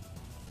Cannon?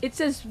 It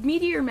says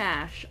Meteor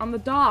Mash on the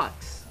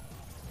docks.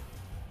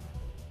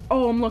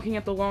 Oh, I'm looking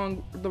at the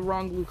wrong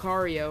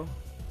Lucario.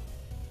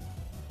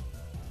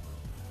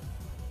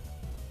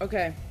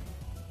 Okay.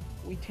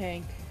 We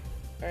tank.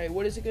 Alright,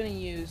 what is it gonna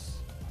use?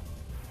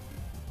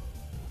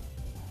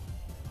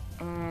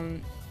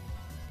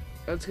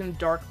 It's gonna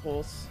Dark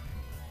Pulse.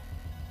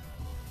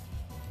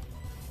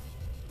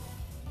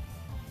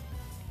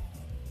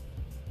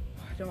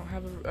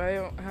 I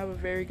don't have a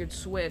very good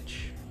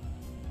switch.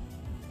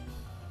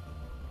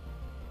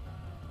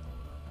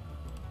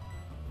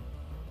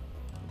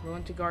 Go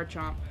into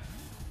Garchomp.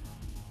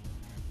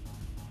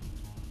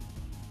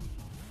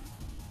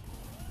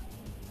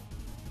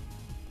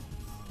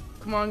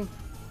 Come on.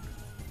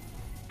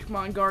 Come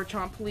on,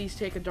 Garchomp, please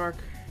take a Dark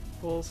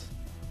Pulse.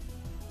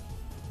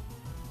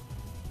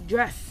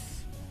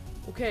 Yes!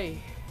 Okay.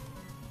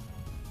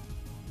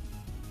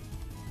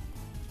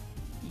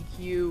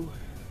 EQ.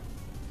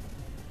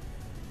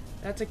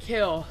 That's a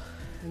kill.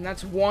 And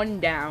that's one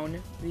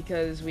down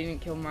because we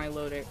didn't kill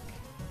Milotic.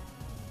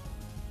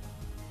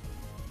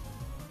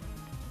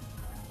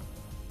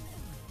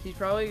 He's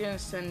probably gonna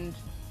send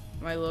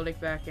Milotic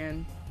back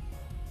in.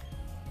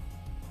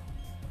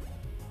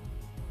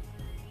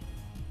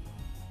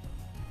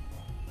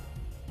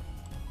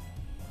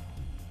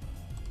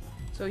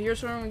 So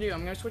here's what I'm gonna do. I'm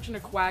gonna switch into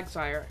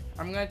Quagsire.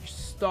 I'm gonna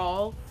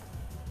stall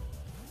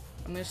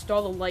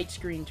the light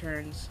screen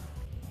turns.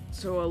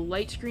 So a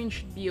light screen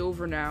should be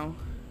over now.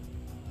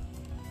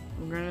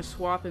 We're gonna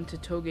swap into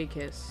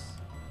Togekiss.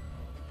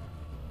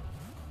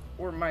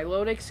 Or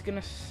Milotic's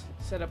gonna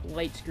set up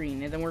light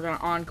screen, and then we're gonna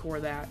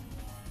encore that.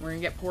 We're gonna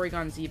get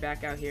Porygon Z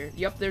back out here.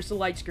 Yep, there's the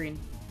light screen.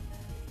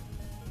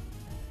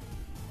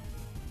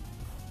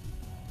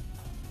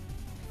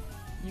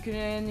 You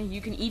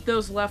can eat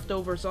those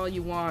leftovers all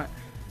you want.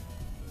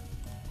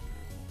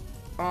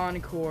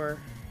 Encore.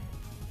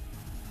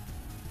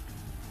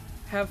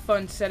 Have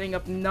fun setting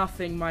up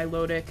nothing,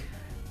 Milotic.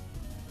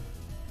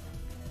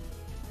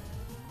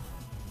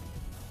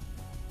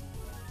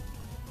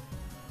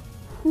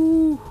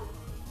 Whew.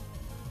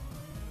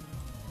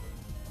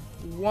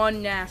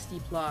 One nasty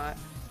plot.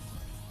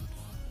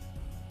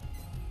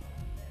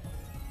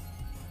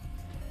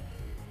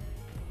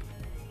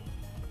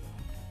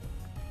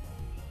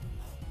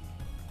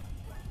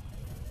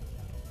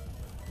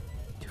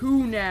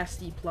 Two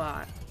nasty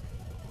plot.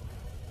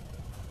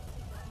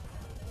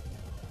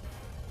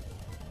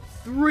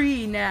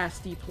 3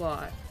 nasty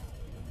plot.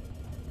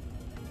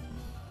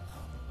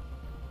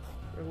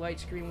 Their light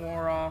screen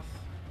wore off,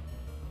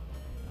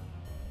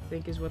 I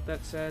think is what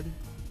that said.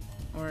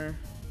 Or,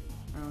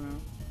 I don't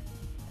know.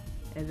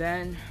 And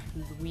then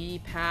we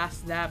pass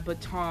that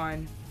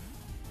baton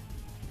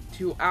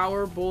to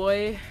our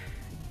boy,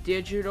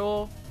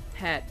 Digital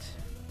Pet.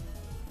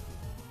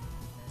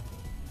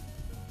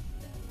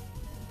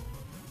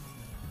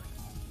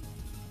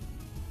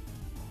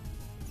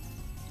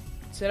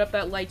 Set up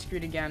that light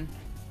screen again.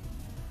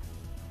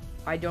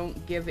 I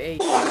don't give a...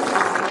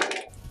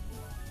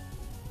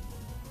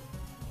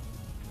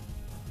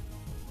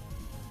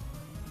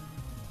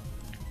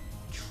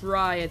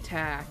 Try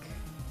attack.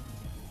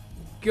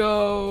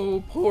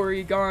 Go,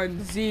 Porygon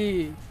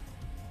Z.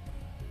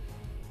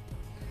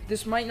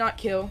 This might not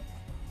kill,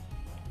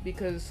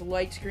 because the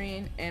light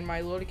screen and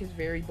Milotic is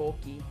very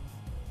bulky.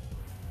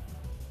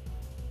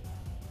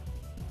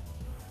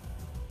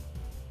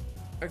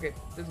 Okay,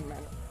 doesn't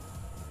matter.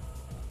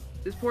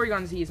 This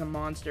Porygon Z is a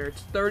monster.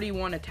 It's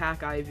 31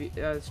 attack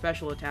IV,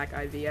 special attack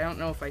IV. I don't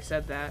know if I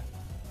said that.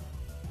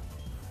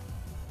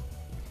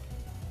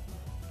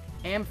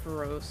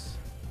 Ampharos.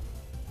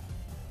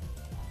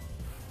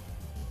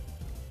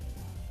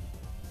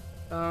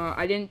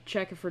 I didn't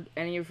check if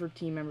any of her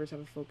team members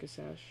have a Focus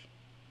Sash.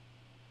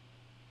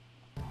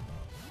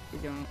 We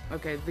don't.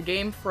 Okay, the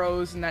game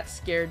froze and that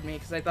scared me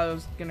because I thought it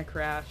was gonna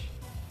crash.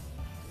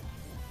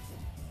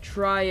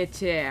 Try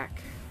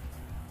attack.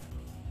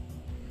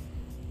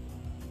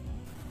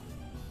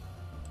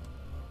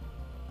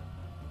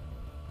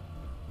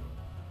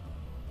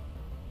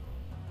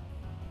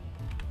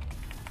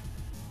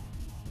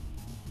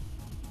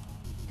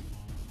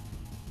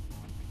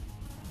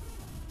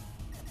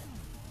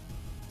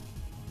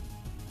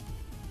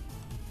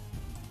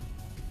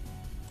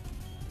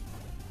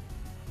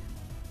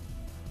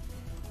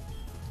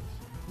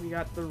 We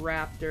got the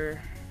Raptor.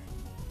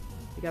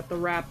 We got the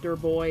Raptor,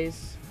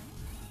 boys.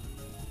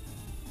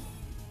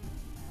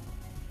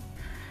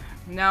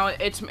 Now,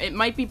 it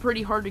might be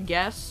pretty hard to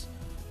guess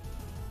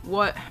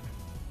what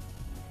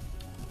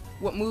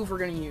move we're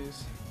gonna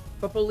use.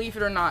 But believe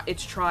it or not,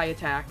 it's Try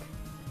Attack.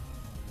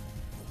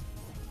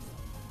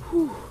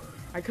 Whew.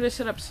 I could have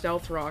set up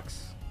Stealth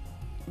Rocks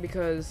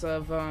because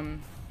of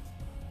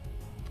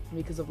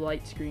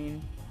light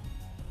screen,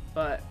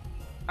 but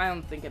I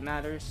don't think it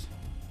matters.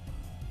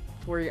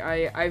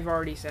 I've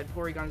already said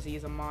Porygon Z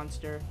is a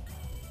monster.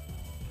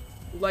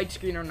 Light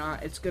screen or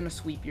not, it's gonna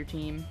sweep your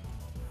team.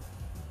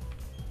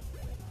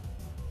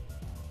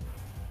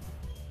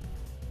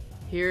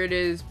 Here it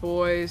is,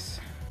 boys.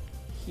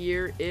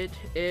 Here it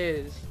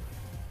is.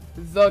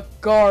 The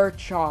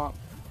Garchomp.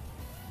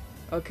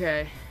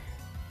 Okay.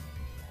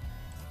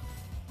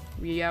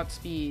 We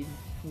outspeed.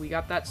 We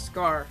got that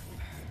Scarf.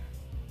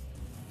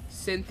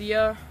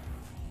 Cynthia,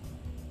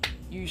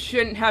 you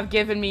shouldn't have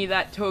given me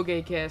that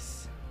Togekiss.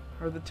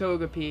 Or the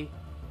Togepi.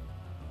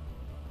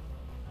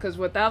 Because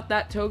without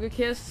that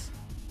Togekiss,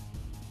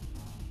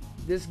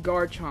 this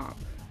Garchomp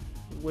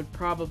would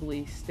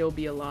probably still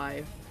be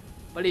alive.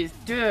 But he's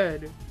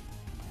dead.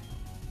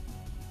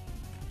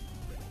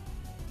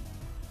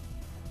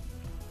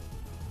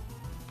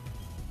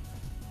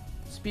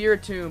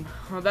 Spiritomb.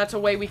 Well, that's a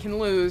way we can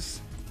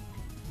lose.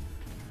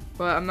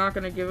 But I'm not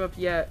gonna give up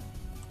yet.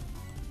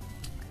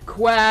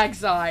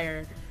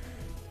 Quagsire.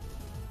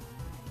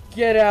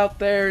 Get out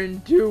there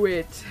and do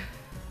it.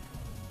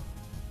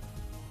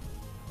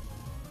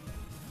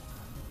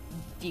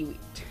 Delete.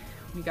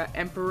 We got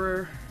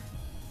Emperor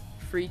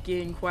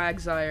freaking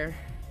Quagsire.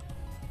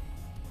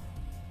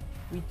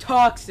 We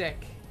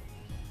toxic.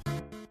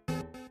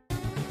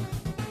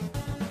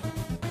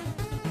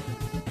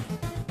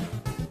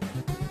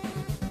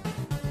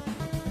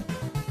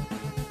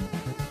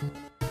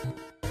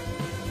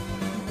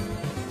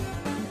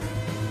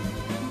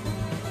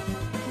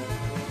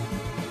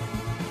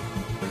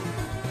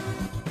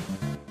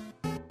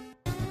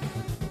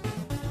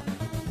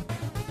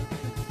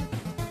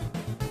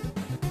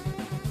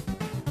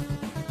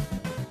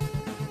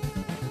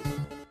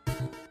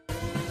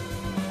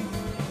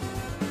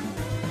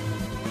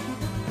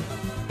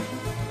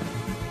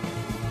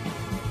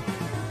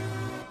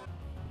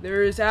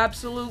 There is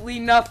absolutely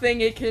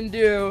nothing it can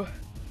do.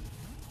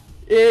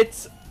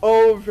 It's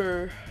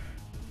over.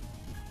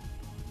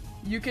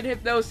 You can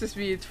hypnosis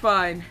me, it's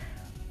fine.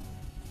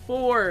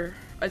 4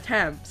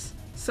 attempts,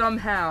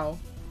 somehow.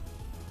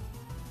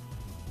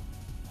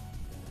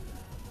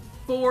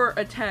 4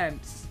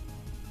 attempts.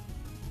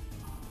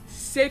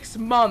 6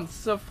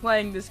 months of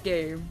playing this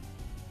game.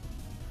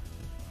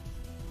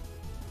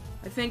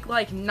 I think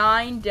like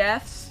 9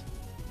 deaths,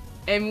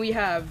 and we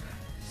have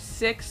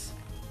 6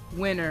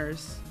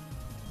 winners.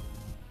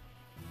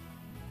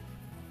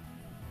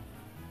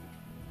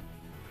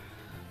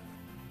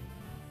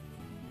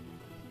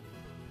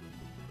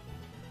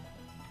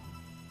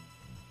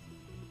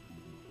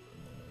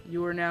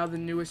 You are now the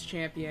newest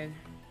champion.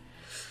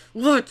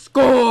 Let's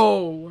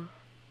go!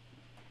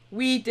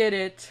 We did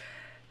it.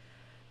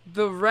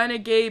 The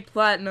Renegade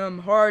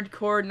Platinum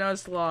Hardcore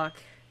Nuzlocke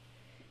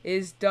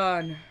is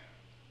done.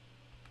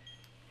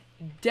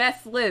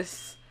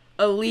 Deathless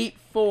Elite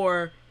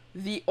 4,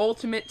 the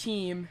ultimate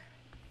team.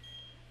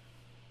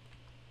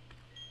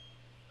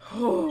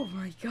 Oh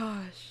my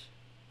gosh.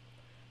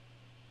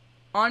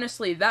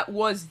 Honestly, that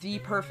was the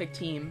perfect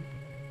team.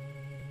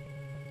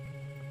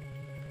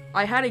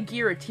 I had a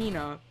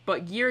Giratina,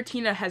 but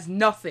Giratina has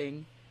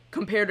nothing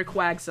compared to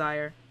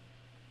Quagsire.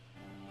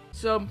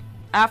 So,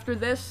 after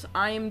this,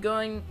 I am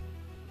going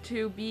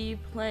to be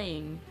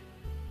playing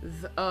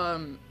the,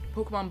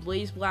 Pokemon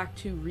Blaze Black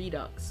 2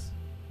 Redux.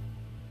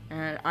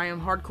 And I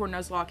am hardcore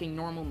Nuzlocking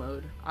normal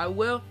mode. I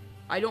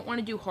don't want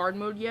to do hard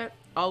mode yet.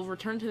 I'll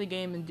return to the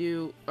game and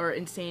do, or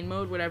insane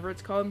mode, whatever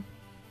it's called.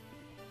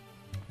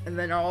 And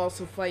then I'll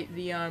also fight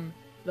the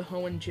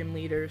Hoenn gym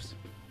leaders.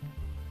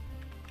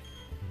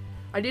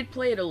 I did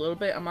play it a little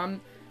bit. I'm on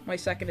my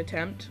 2nd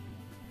attempt.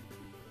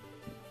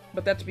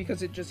 But that's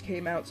because it just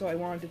came out, so I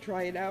wanted to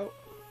try it out.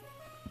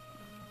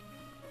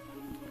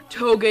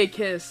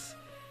 Togekiss.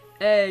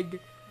 Egg.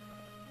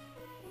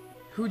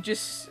 Who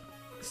just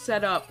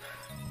set up.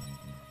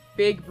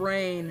 Big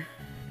Brain.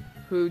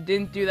 Who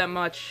didn't do that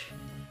much,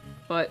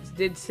 but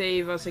did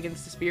save us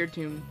against the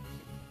Spiritomb.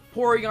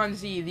 Porygon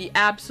Z, the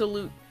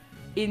absolute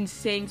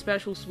insane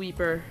special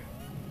sweeper.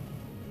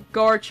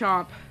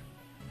 Garchomp.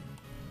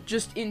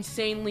 Just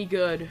insanely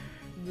good.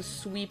 The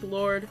Sweep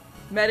Lord.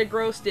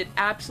 Metagross did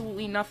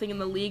absolutely nothing in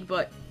the league,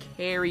 but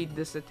carried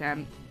this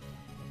attempt.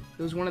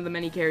 It was one of the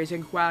many carries.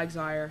 And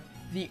Quagsire,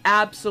 the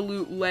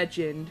absolute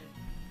legend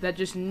that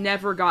just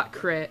never got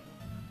crit.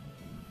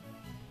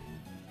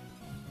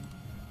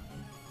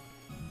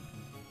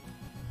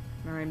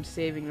 I'm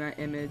saving that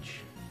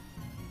image.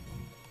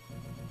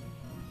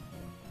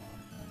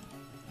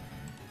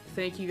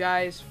 Thank you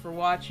guys for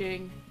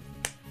watching.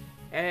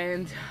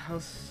 And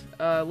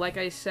like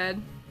I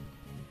said,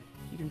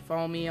 you can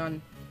follow me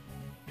on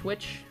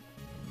Twitch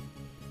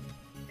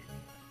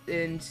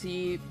and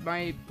see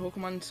my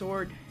Pokemon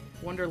Sword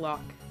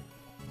Wonderlock.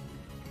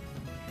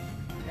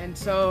 And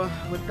so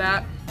with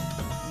that,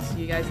 I'll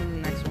see you guys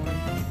in the next one.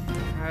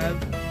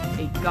 Have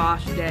a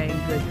gosh dang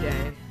good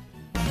day.